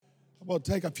I'm going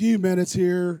to take a few minutes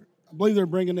here. I believe they're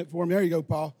bringing it for me. There you go,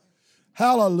 Paul.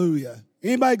 Hallelujah.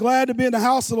 Anybody glad to be in the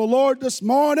house of the Lord this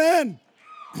morning?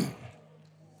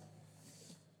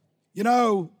 You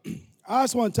know, I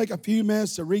just want to take a few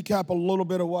minutes to recap a little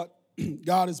bit of what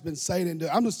God has been saying.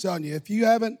 I'm just telling you, if you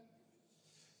haven't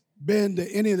been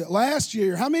to any of that last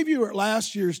year, how many of you were at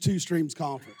last year's Two Streams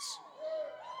Conference?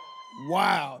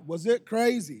 Wow, was it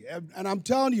crazy? And I'm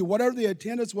telling you, whatever the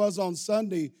attendance was on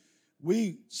Sunday,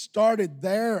 we started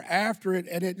there after it,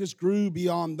 and it just grew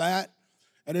beyond that.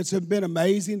 And it's been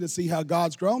amazing to see how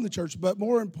God's grown the church. But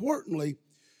more importantly,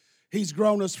 He's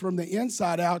grown us from the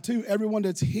inside out, too. Everyone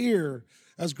that's here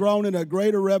has grown in a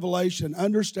greater revelation,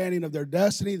 understanding of their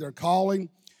destiny, their calling,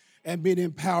 and being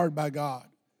empowered by God.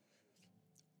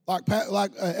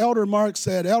 Like Elder Mark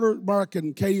said, Elder Mark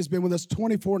and Katie has been with us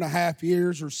 24 and a half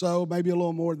years or so, maybe a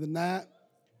little more than that.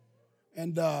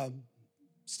 And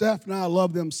Steph and I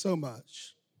love them so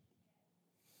much.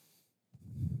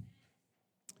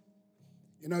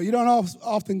 You know, you don't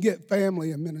often get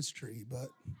family in ministry, but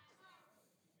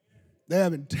they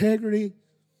have integrity,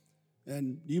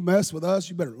 and you mess with us,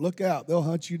 you better look out. They'll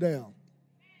hunt you down.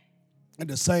 And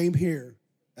the same here.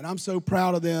 And I'm so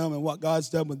proud of them and what God's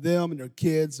done with them and their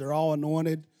kids. They're all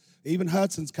anointed. Even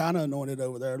Hudson's kind of anointed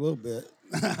over there a little bit.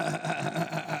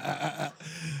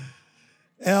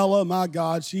 Ella, my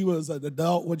God, she was an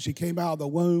adult when she came out of the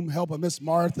womb, helping Miss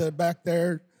Martha back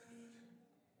there.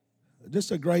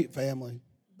 Just a great family,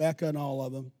 Becca and all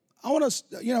of them. I want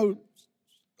to, you know,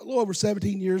 a little over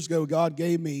 17 years ago, God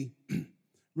gave me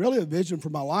really a vision for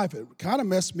my life. It kind of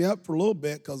messed me up for a little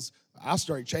bit because I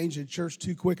started changing church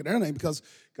too quick and everything, because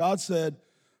God said,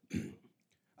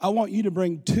 I want you to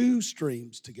bring two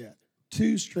streams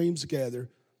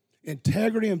together,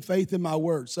 integrity and faith in my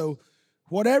word. So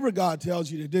whatever God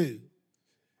tells you to do,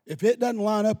 if it doesn't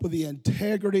line up with the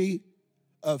integrity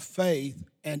of faith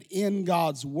and in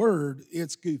God's word,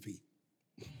 it's goofy.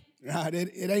 Right?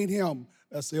 It ain't him,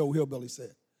 as the old hillbilly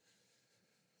said.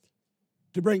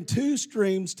 To bring two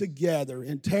streams together,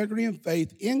 integrity and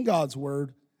faith in God's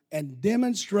word, and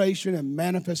demonstration and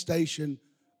manifestation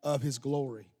of his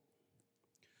glory.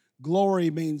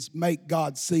 Glory means make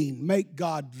God seen, make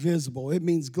God visible. It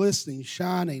means glistening,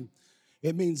 shining.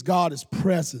 It means God is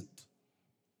present.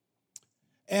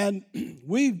 And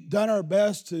we've done our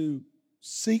best to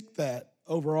seek that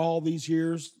over all these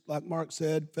years. Like Mark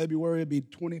said, February will be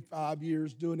 25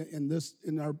 years doing it in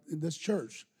this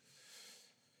church.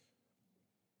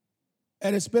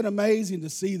 And it's been amazing to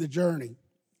see the journey.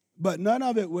 But none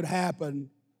of it would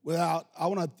happen without, I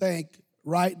want to thank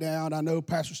right now, and I know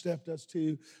Pastor Steph does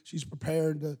too. She's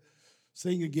prepared to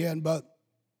sing again. But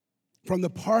from the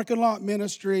parking lot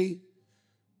ministry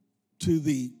to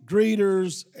the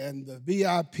greeters and the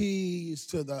VIPs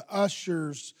to the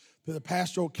ushers to the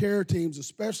pastoral care teams,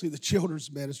 especially the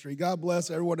children's ministry. God bless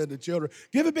everyone in the children.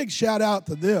 Give a big shout out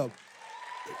to them.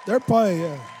 They're playing,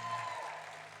 yeah.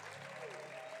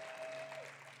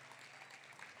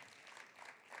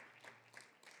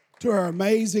 To our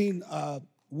amazing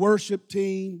worship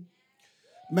team.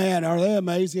 Man, are they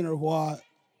amazing or what?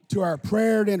 To our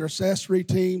prayer and intercessory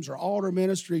teams, our altar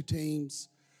ministry teams,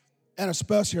 and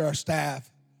especially our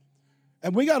staff.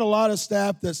 And we got a lot of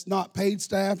staff that's not paid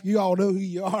staff. You all know who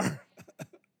you are.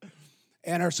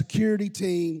 And our security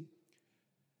team.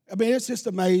 I mean, it's just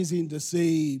amazing to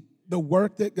see the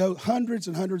work that goes, hundreds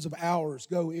and hundreds of hours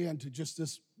go into just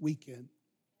this weekend.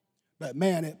 But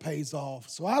man, it pays off.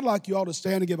 So I'd like you all to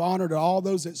stand and give honor to all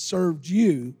those that served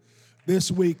you this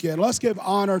weekend. Let's give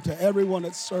honor to everyone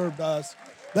that served us.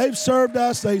 They've served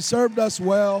us. They served us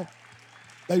well.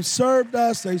 They served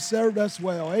us. They served us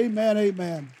well. Amen,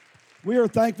 amen. We are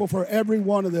thankful for every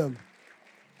one of them.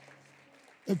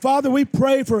 And Father, we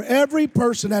pray for every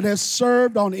person that has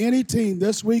served on any team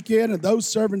this weekend and those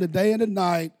serving today and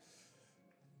tonight.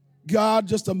 God,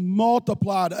 just a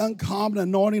multiplied, uncommon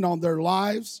anointing on their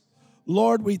lives.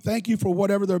 Lord, we thank you for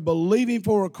whatever they're believing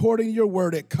for according to your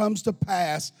word. It comes to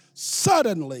pass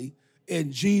suddenly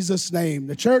in Jesus' name.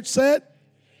 The church said,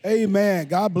 amen.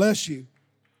 God bless you.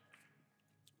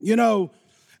 You know,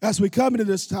 as we come into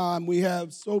this time, we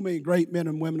have so many great men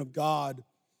and women of God.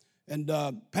 And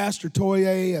Pastor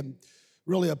Toye and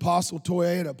really Apostle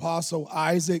Toye and Apostle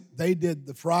Isaac, they did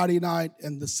the Friday night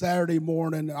and the Saturday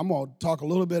morning. I'm going to talk a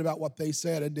little bit about what they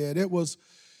said and did. It was,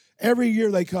 every year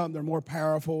they come, they're more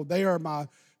powerful. They are my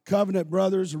covenant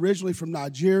brothers, originally from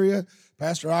Nigeria.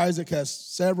 Pastor Isaac has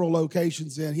several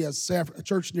locations he has a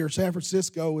church near San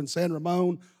Francisco and San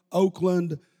Ramon,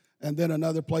 Oakland, and then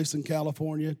another place in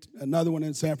California, another one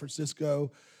in San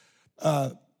Francisco.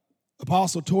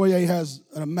 Apostle Toye has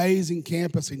an amazing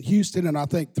campus in Houston and I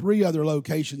think 3 other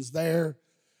locations there.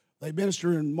 They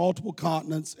minister in multiple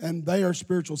continents, and they are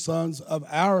spiritual sons of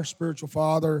our spiritual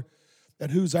father,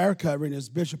 and who's our covering is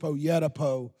Bishop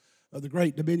Oyedepo of the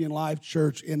Great Dominion Life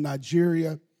Church in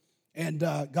Nigeria. And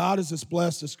God has just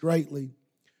blessed us greatly.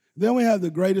 Then we have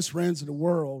the greatest friends in the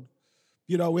world.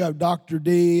 You know, we have Dr.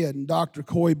 D and Dr.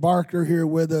 Coy Barker here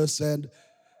with us, and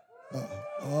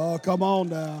oh, come on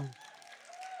now.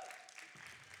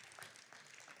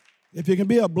 If you can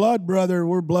be a blood brother,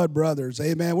 we're blood brothers.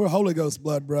 Amen. We're Holy Ghost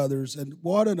blood brothers. And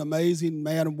what an amazing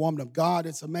man and woman of God.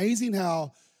 It's amazing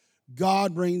how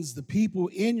God brings the people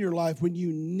in your life when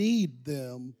you need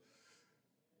them,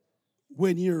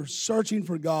 when you're searching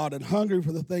for God and hungry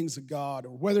for the things of God,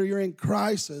 or whether you're in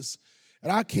crisis.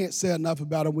 And I can't say enough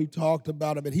about him. We talked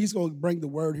about it, but he's going to bring the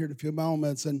word here in a few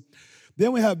moments. And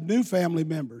then we have new family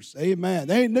members. Amen.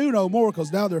 They ain't new no more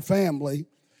because now they're family.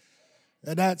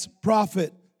 And that's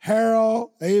Prophet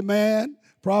Harold, amen,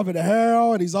 Prophet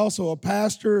Harold, and he's also a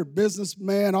pastor, a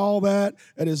businessman, all that,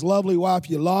 and his lovely wife,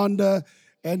 Yolanda.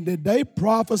 And did they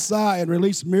prophesy and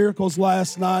release miracles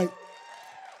last night?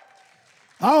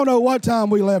 I don't know what time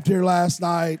we left here last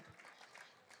night.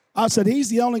 I said, he's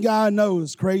the only guy I know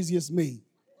as crazy as me.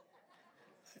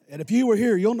 And if you were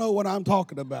here, you'll know what I'm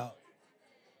talking about.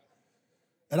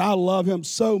 And I love him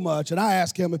so much. And I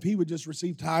asked him if he would just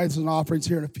receive tithes and offerings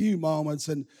here in a few moments.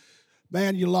 And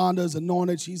man, Yolanda's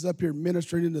anointed. She's up here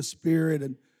ministering in the Spirit,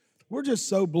 and we're just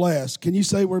so blessed. Can you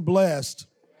say we're blessed?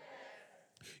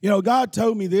 You know, God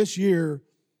told me this year,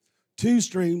 2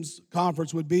 Streams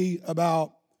Conference would be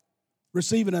about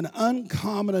receiving an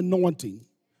uncommon anointing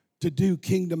to do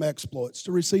kingdom exploits,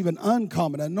 to receive an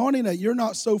uncommon anointing that you're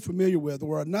not so familiar with,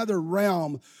 or another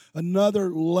realm,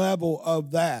 another level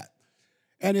of that.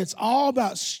 And it's all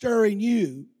about stirring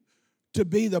you to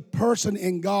be the person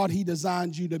in God he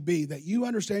designed you to be, that you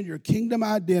understand your kingdom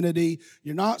identity.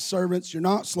 You're not servants, you're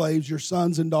not slaves, you're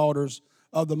sons and daughters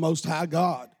of the Most High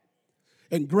God.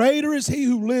 And greater is he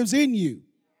who lives in you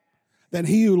than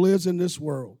he who lives in this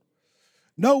world.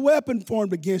 No weapon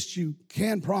formed against you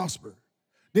can prosper.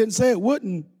 Didn't say it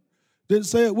wouldn't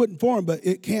form, but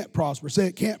it can't prosper. Say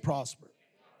it can't prosper.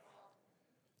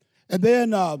 And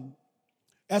then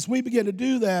as we begin to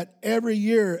do that every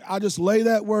year, I just lay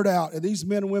that word out, and these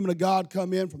men and women of God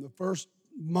come in from the first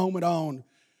moment on.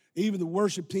 Even the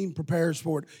worship team prepares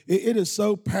for it. It is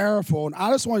so powerful, and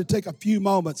I just want to take a few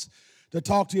moments to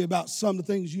talk to you about some of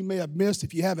the things you may have missed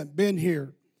if you haven't been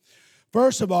here.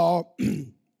 First of all,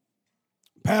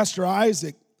 Pastor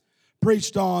Isaac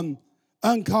preached on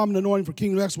uncommon anointing for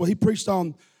kingdom exploit. He preached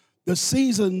on the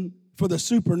season for the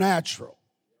supernatural.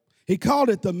 He called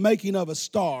it the making of a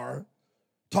star,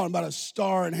 talking about a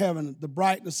star in heaven, the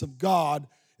brightness of God,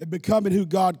 and becoming who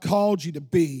God called you to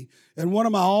be. And one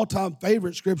of my all-time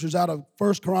favorite scriptures out of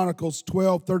 1 Chronicles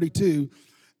 12:32,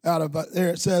 out of there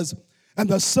it says, and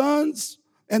the sons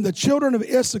and the children of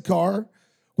Issachar,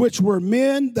 which were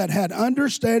men that had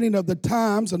understanding of the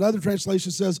times, another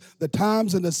translation says the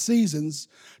times and the seasons,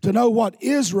 to know what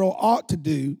Israel ought to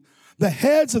do. The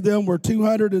heads of them were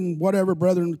 200 and whatever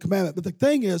brethren commandment. But the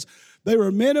thing is, they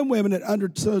were men and women that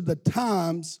understood the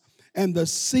times and the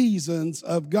seasons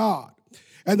of God.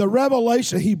 And the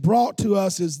revelation he brought to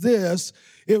us is this.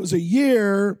 It's a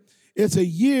year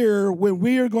when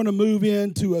we are going to move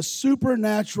into a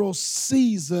supernatural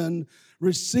season,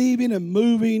 receiving and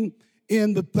moving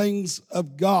in the things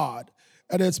of God.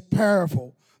 And it's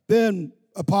powerful. Then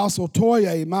Apostle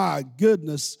Toye, my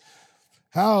goodness,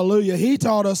 hallelujah, he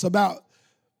taught us about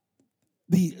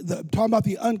talking about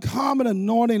the uncommon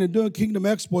anointing and doing kingdom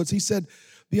exploits. He said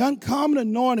the uncommon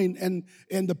anointing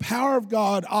and the power of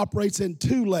God operates in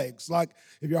 2 legs. Like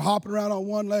if you're hopping around on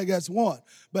one leg, that's one.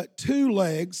 But 2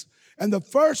 legs. And the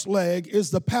first leg is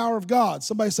the power of God.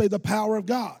 Somebody say the power of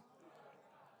God.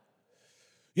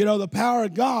 You know, the power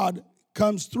of God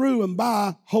comes through and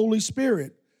by Holy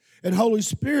Spirit. And Holy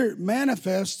Spirit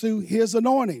manifests through his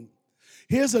anointing.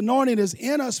 His anointing is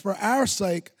in us for our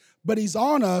sake, but he's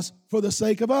on us for the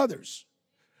sake of others.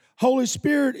 Holy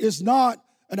Spirit is not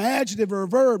an adjective or a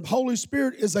verb. Holy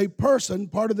Spirit is a person,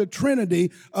 part of the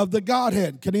Trinity of the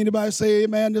Godhead. Can anybody say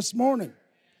amen this morning?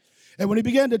 And when he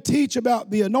began to teach about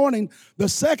the anointing, the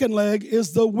second leg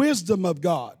is the wisdom of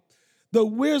God. The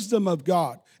wisdom of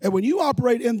God. And when you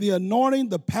operate in the anointing,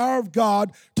 the power of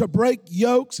God to break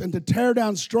yokes and to tear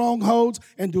down strongholds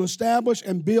and to establish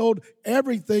and build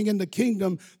everything in the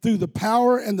kingdom through the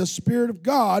power and the Spirit of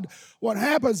God, what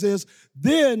happens is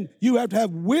then you have to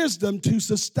have wisdom to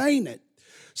sustain it.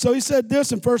 So he said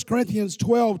this in 1 Corinthians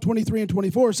 12:23 and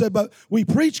 24. He said, but we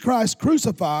preach Christ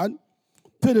crucified,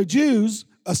 to the Jews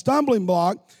a stumbling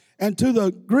block, and to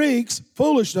the Greeks,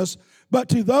 foolishness, but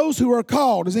to those who are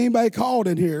called, is anybody called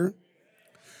in here?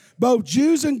 Both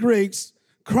Jews and Greeks,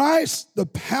 Christ, the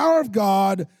power of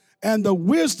God and the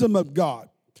wisdom of God.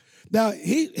 Now,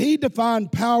 he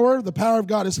defined power. The power of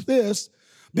God is this: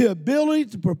 the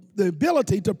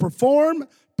ability to perform,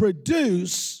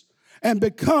 produce, and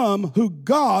become who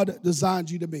God designed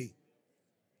you to be.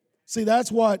 See,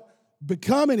 that's what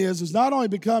becoming is not only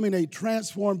becoming a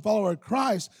transformed follower of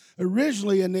Christ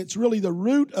originally, and it's really the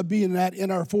root of being that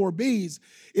in our 4 B's,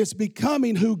 it's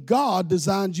becoming who God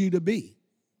designed you to be.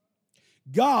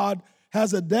 God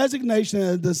has a designation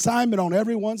and an assignment on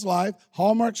everyone's life.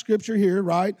 Hallmark scripture here,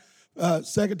 right? 2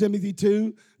 Timothy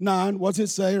 2:9, what's it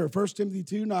say? Or 1 Timothy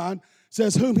 2:9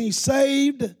 says, whom he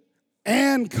saved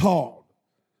and called.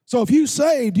 So if you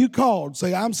saved, you called.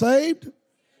 Say, I'm saved,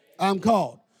 I'm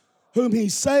called. Whom he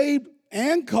saved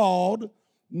and called,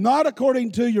 not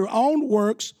according to your own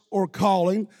works or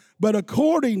calling, but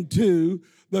according to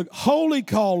the holy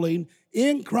calling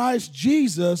in Christ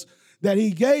Jesus that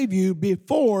he gave you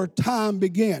before time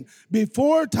began.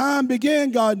 Before time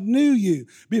began, God knew you.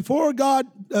 Before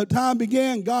time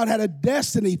began, God had a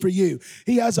destiny for you.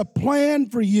 He has a plan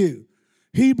for you.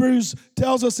 Hebrews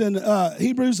tells us in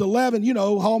Hebrews 11,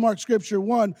 Hallmark Scripture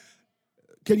 1.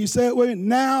 Can you say it with me?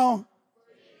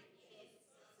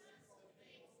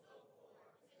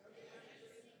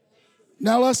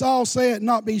 Now let's all say it,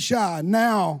 not be shy.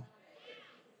 Now.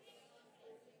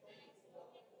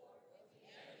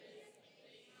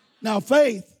 Now,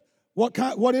 faith,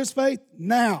 what is faith?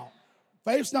 Now.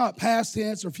 Faith's not past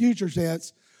tense or future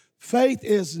tense. Faith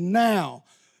is now.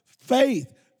 Faith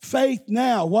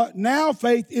now. What now?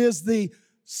 Faith is the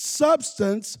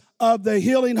substance of the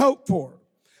healing hoped for.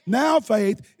 Now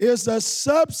faith is the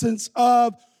substance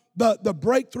of the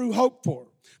breakthrough hoped for.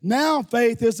 Now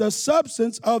faith is the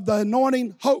substance of the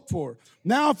anointing hoped for.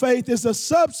 Now faith is the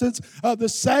substance of the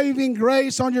saving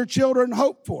grace on your children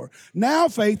hoped for. Now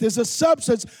faith is the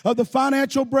substance of the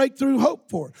financial breakthrough hoped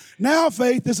for. Now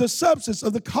faith is the substance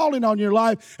of the calling on your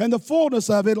life and the fullness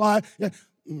of it.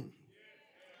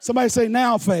 Somebody say,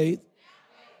 now faith.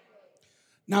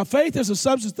 Now faith is the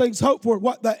substance of things hoped for.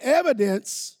 What the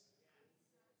evidence,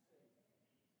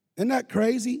 isn't that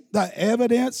crazy? The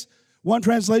evidence. One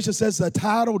translation says the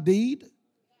title deed.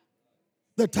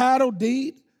 The title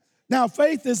deed. Now,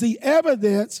 faith is the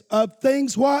evidence of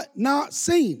things what? Not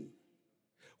seen.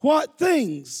 What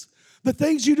things? The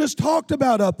things you just talked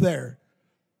about up there.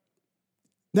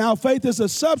 Now, faith is a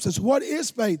substance. What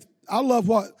is faith? I love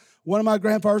what one of my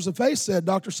grandfathers of faith said,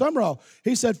 Dr. Summerall.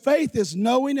 He said, faith is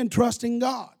knowing and trusting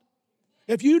God.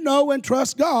 If you know and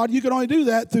trust God, you can only do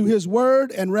that through his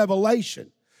word and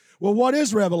revelation. Well, what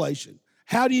is revelation?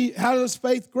 How does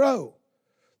faith grow?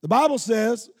 The Bible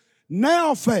says,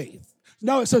 now faith.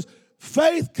 No, it says,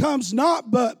 faith comes not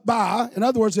but by, in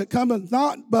other words, it cometh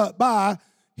not but by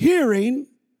hearing,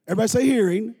 everybody say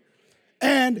hearing,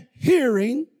 and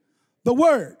hearing the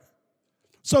word.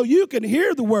 So you can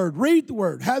hear the word, read the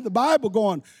word, have the Bible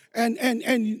going, and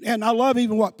I love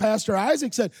even what Pastor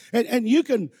Isaac said, and you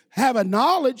can have a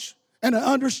knowledge and an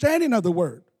understanding of the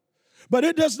word. But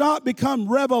it does not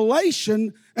become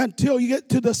revelation until you get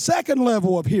to the second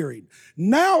level of hearing.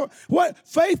 Now, what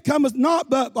faith cometh not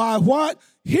but by what?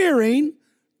 Hearing,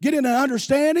 getting an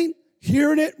understanding,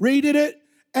 hearing it, reading it,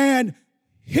 and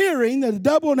hearing the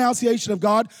double enunciation of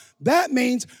God. That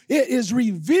means it is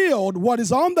revealed what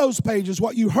is on those pages,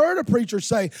 what you heard a preacher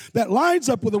say that lines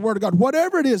up with the word of God.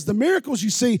 Whatever it is, the miracles you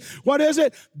see, what is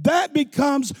it? That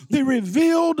becomes the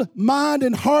revealed mind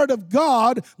and heart of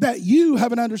God that you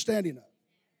have an understanding of.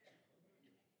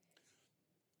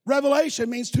 Revelation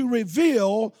means to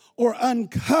reveal or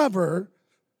uncover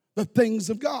the things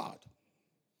of God.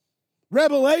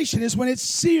 Revelation is when it's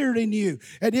seared in you.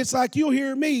 And it's like you'll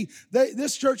hear me.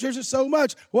 This church hears it so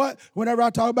much. Whenever I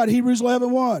talk about Hebrews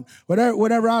 11:1,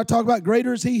 whenever I talk about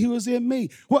greater is he who is in me.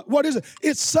 What is it?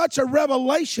 It's such a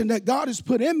revelation that God has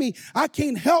put in me, I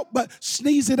can't help but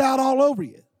sneeze it out all over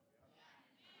you.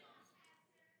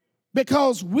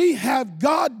 Because we have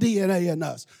God DNA in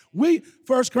us. 1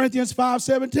 Corinthians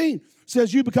 5:17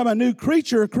 says you become a new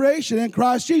creature, a creation in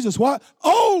Christ Jesus. What?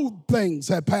 Old things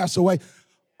have passed away.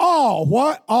 All,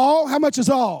 what? All? How much is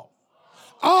all?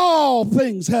 All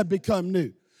things have become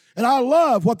new. And I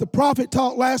love what the prophet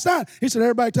taught last night. He said,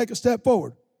 everybody take a step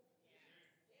forward.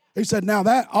 He said, now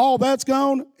all that's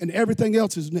gone and everything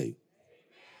else is new.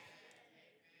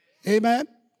 Amen?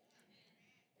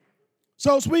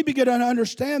 So as we begin to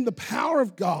understand the power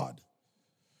of God,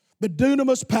 the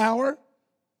dunamis power,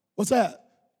 what's that?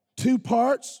 2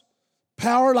 parts,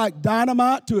 power like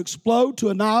dynamite to explode, to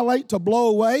annihilate, to blow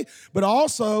away, but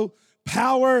also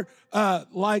power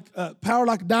like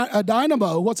a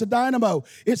dynamo. What's a dynamo?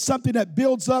 It's something that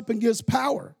builds up and gives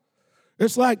power.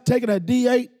 It's like taking a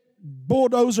D8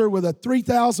 bulldozer with a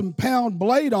 3,000-pound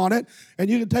blade on it,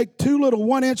 and you can take two little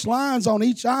 1-inch lines on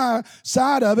each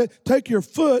side of it, take your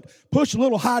foot, push a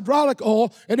little hydraulic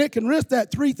oil, and it can lift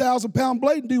that 3,000-pound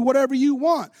blade and do whatever you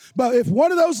want. But if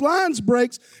one of those lines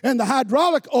breaks and the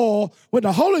hydraulic oil, when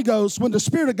the Holy Ghost, when the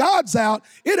Spirit of God's out,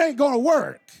 it ain't going to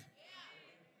work.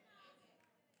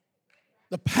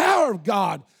 The power of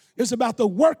God is about the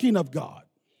working of God.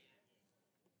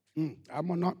 I'm going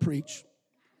to not preach.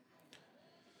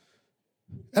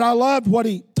 And I loved what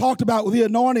he talked about with the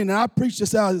anointing, and I preached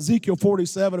this out of Ezekiel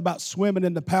 47 about swimming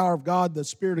in the power of God, the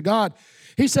Spirit of God.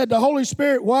 He said the Holy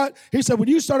Spirit, what? He said when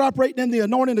you start operating in the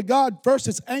anointing of God, first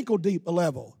it's ankle-deep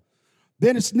level.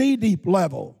 Then it's knee-deep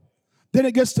level. Then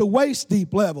it gets to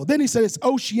waist-deep level. Then he said it's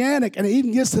oceanic, and it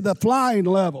even gets to the flying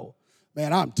level.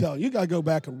 Man, I'm telling you, you got to go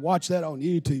back and watch that on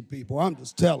YouTube, people. I'm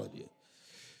just telling you.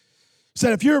 He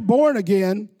said if you're born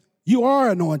again, you are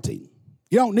anointing.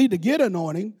 You don't need to get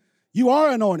anointing. You are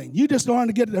anointing. You just learn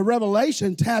to get the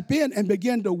revelation, tap in, and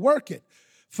begin to work it.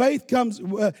 Faith comes,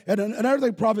 and another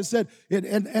thing prophet said,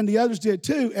 and the others did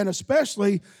too, and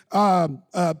especially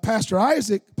Pastor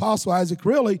Isaac, Apostle Isaac,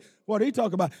 really, what he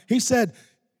talked about. He said,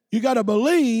 you got to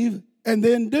believe and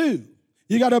then do.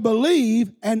 You got to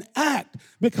believe and act,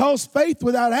 because faith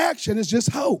without action is just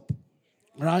hope.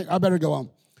 All right, I better go on.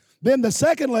 Then the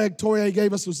second leg Toye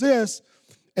gave us was this,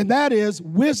 and that is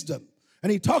wisdom.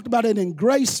 And he talked about it in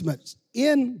gracement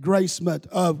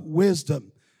of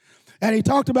wisdom. And he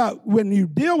talked about when you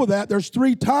deal with that, there's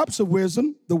three types of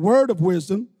wisdom: the word of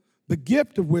wisdom, the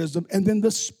gift of wisdom, and then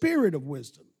the spirit of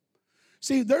wisdom.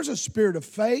 See, there's a spirit of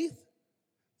faith.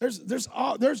 There's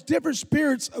different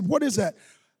spirits of, what is that?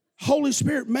 Holy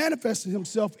Spirit manifesting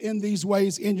himself in these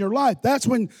ways in your life. That's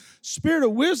when spirit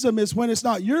of wisdom is when it's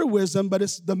not your wisdom, but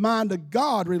it's the mind of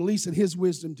God releasing his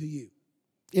wisdom to you.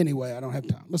 Anyway, I don't have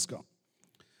time. Let's go.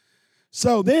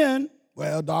 So then,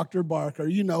 well, Dr. Barker,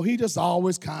 you know, he just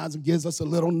always kinds of gives us a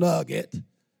little nugget.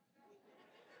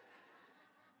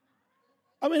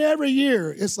 I mean, every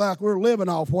year, it's like we're living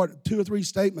off what 2 or 3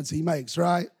 statements he makes,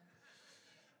 right?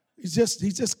 He's just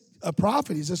a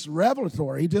prophet. He's just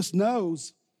revelatory. He just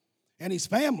knows. And he's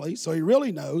family, so he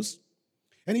really knows.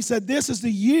 And he said, this is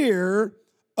the year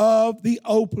of the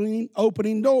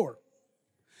opening door.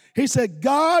 He said,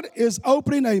 God is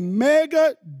opening a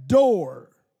mega door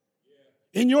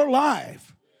in your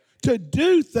life to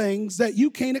do things that you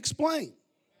can't explain.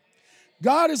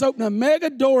 God is opening a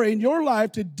mega door in your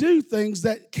life to do things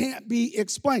that can't be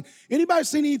explained. Anybody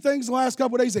seen any things in the last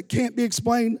couple of days that can't be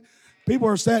explained? People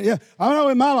are saying, yeah, I know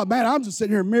in my life, man, I'm just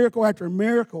sitting here miracle after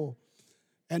miracle.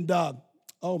 And,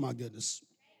 oh my goodness.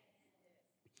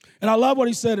 And I love what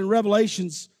he said in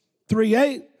Revelations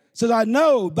 3:8. Says, I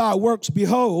know thy works,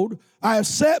 behold, I have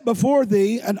set before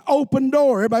thee an open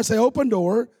door. Everybody say open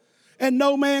door. And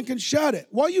no man can shut it.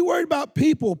 Why are you worried about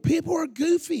people? People are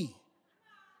goofy.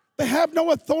 They have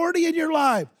no authority in your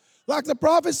life. Like the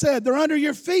prophet said, they're under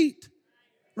your feet,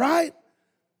 right?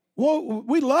 Well,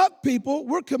 we love people.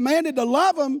 We're commanded to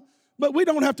love them, but we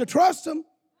don't have to trust them,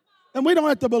 and we don't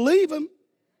have to believe them.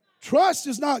 Trust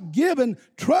is not given.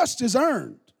 Trust is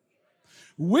earned.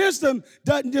 Wisdom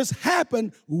doesn't just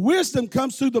happen. Wisdom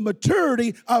comes through the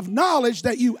maturity of knowledge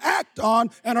that you act on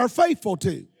and are faithful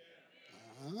to.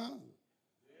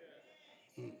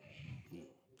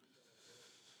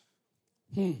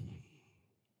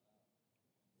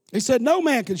 He said, no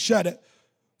man can shut it,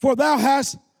 for thou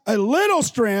hast a little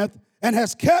strength and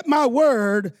hast kept my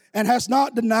word and hast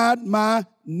not denied my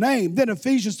name. Then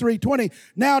Ephesians 3:20,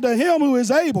 now to him who is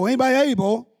able, anybody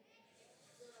able,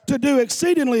 to do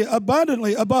exceedingly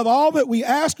abundantly above all that we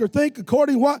ask or think,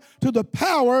 according what? To the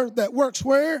power that works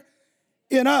where?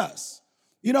 In us.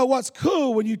 You know what's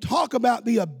cool when you talk about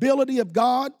the ability of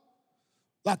God,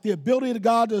 like the ability of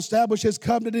God to establish his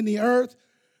covenant in the earth?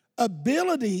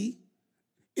 Ability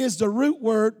is the root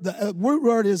word. The root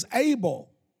word is able.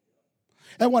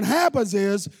 And what happens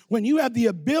is when you have the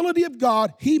ability of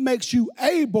God, he makes you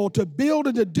able to build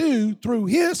and to do through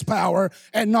his power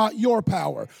and not your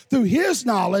power, through his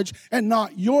knowledge and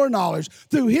not your knowledge,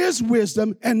 through his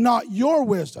wisdom and not your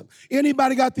wisdom.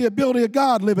 Anybody got the ability of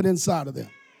God living inside of them?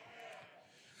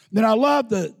 Then I love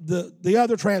the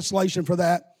other translation for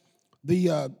that,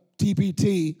 the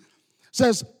TPT,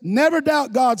 says, never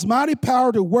doubt God's mighty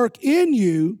power to work in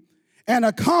you and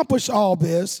accomplish all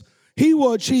this. He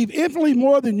will achieve infinitely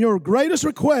more than your greatest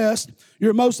request,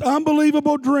 your most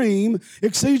unbelievable dream,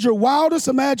 exceeds your wildest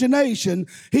imagination.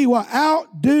 He will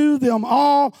outdo them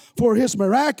all, for his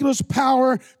miraculous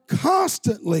power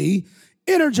constantly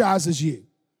energizes you.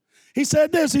 He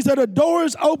said this, he said, a door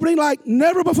is opening like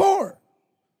never before.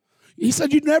 He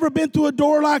said, you've never been through a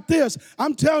door like this.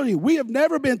 I'm telling you, we have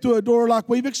never been through a door like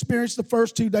we've experienced the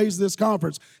first 2 days of this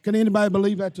conference. Can anybody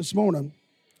believe that this morning?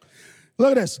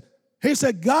 Look at this. He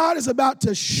said, God is about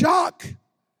to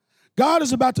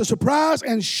surprise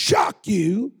and shock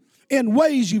you in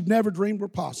ways you've never dreamed were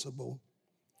possible.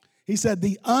 He said,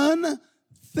 the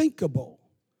unthinkable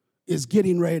is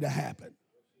getting ready to happen.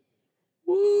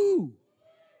 Woo!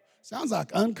 Sounds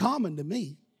like uncommon to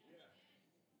me.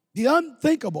 The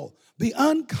unthinkable, the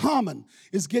uncommon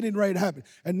is getting ready to happen.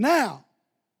 And now,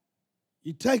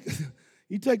 you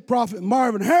take Prophet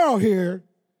Marvin Harrell here,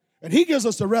 and he gives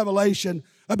us a revelation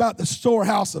about the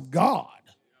storehouse of God.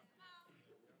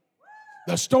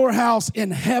 The storehouse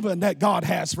in heaven that God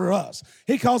has for us.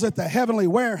 He calls it the heavenly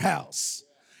warehouse.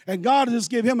 And God just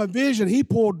gave him a vision. He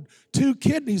pulled 2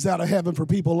 kidneys out of heaven for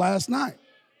people last night.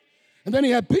 And then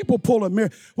he had people pull a mirror.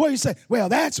 Well, you say, well,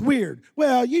 that's weird.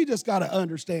 Well, you just got to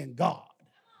understand God.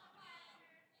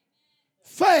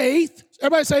 Faith,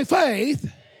 everybody say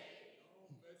faith.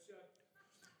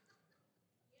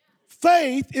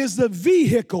 Faith is the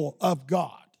vehicle of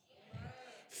God.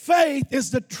 Faith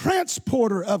is the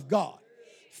transporter of God.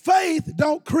 Faith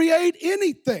don't create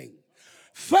anything.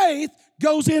 Faith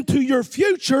goes into your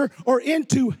future or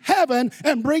into heaven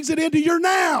and brings it into your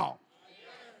now.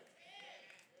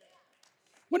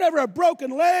 Whenever a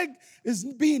broken leg is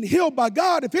being healed by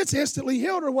God, if it's instantly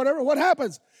healed or whatever, what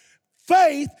happens?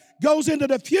 Faith goes into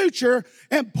the future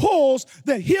and pulls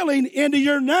the healing into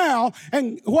your now.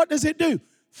 And what does it do?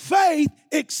 Faith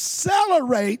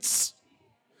accelerates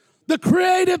the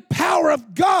creative power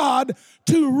of God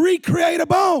to recreate a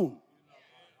bone.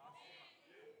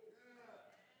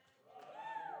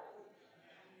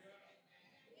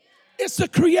 It's the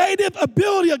creative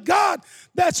ability of God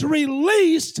that's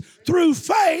released through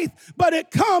faith, but it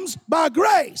comes by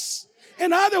grace.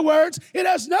 In other words, it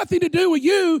has nothing to do with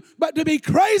you, but to be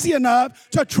crazy enough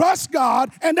to trust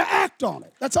God and to act on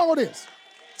it. That's all it is.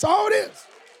 That's all it is.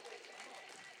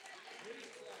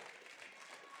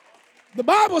 The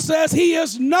Bible says he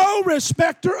is no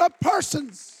respecter of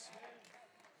persons.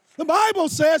 The Bible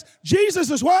says Jesus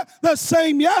is what? The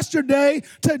same yesterday,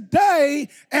 today,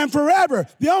 and forever.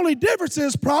 The only difference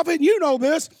is, prophet, and you know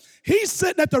this, he's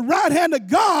sitting at the right hand of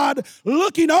God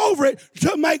looking over it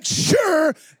to make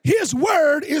sure his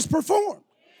word is performed.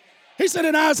 He said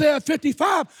in Isaiah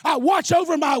 55, I watch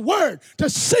over my word to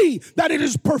see that it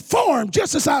is performed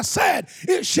just as I said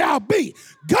it shall be.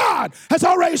 God has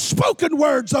already spoken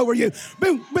words over you.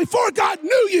 Before God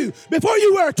knew you, before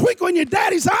you were a twinkle in your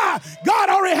daddy's eye, God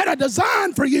already had a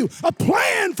design for you, a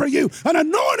plan for you, an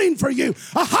anointing for you,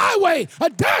 a highway, a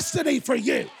destiny for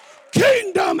you.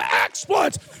 Kingdom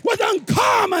exploits with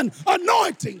uncommon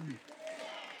anointing.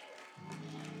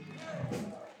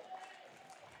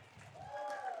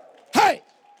 Hey,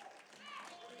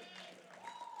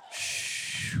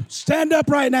 stand up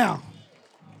right now.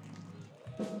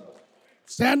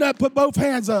 Stand up, put both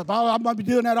hands up. I'm going to be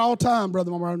doing that all the time,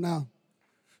 Brother Marion, now.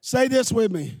 Say this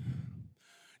with me.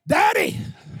 Daddy,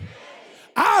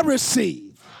 I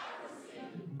receive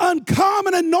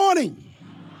uncommon anointing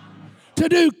to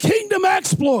do kingdom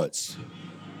exploits,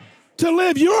 to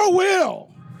live your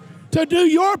will, to do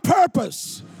your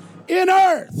purpose in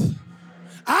earth.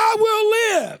 I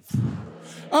will live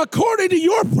according to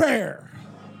your prayer.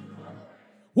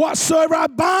 Whatsoever I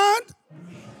bind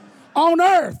on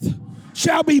earth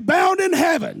shall be bound in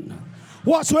heaven.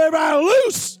 Whatsoever I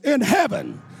loose in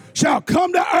heaven shall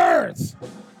come to earth.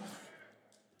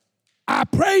 I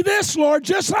pray this, Lord,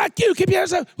 just like you. Keep your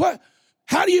hands up. What?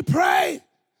 How do you pray?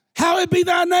 Hallowed be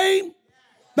thy name.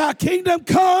 Thy kingdom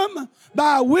come.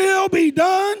 Thy will be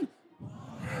done.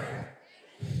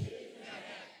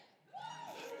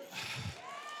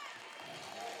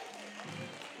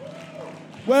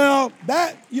 Well,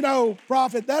 that,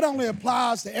 prophet, that only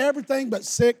applies to everything but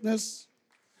sickness,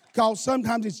 because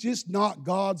sometimes it's just not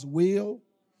God's will.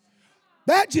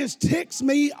 That just ticks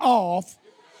me off.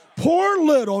 Poor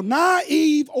little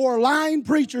naive or lying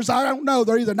preachers, I don't know,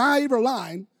 they're either naive or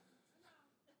lying.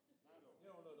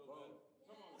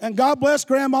 And God bless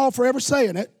Grandma for ever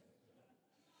saying it.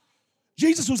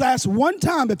 Jesus was asked one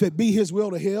time if it be his will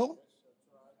to heal.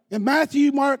 In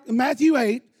Matthew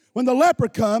 8, when the leper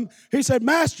come, he said,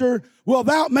 Master, will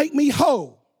thou make me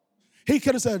whole? He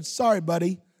could have said, sorry,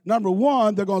 buddy, Number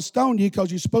one, they're going to stone you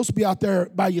because you're supposed to be out there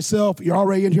by yourself. You're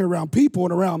already in here around people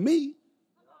and around me.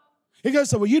 He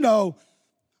goes, well, you know,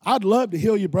 I'd love to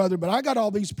heal you, brother, but I got all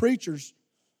these preachers,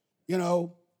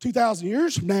 2,000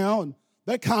 years from now, and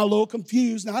they're kind of a little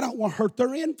confused, and I don't want to hurt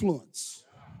their influence.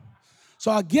 So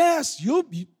I guess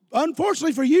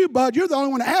unfortunately for you, bud, you're the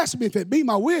only one to ask me if it be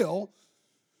my will.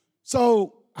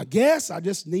 So I guess I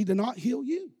just need to not heal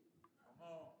you.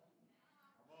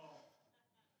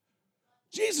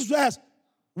 Jesus asked,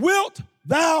 wilt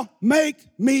thou make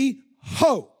me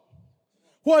whole?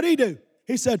 What'd he do?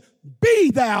 He said,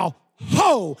 be thou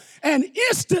whole. And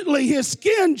instantly his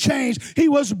skin changed. He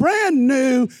was brand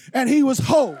new and he was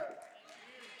whole.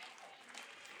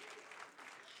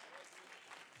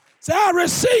 Say, I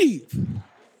receive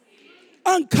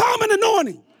uncommon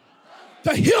anointing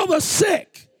to heal the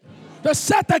sick, to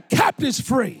set the captives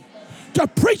free, to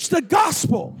preach the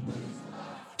gospel,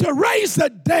 to raise the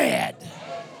dead,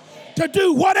 to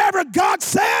do whatever God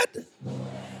said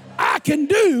I can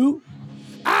do,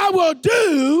 I will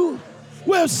do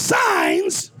with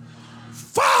signs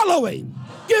following.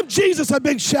 Give Jesus a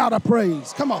big shout of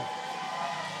praise. Come on.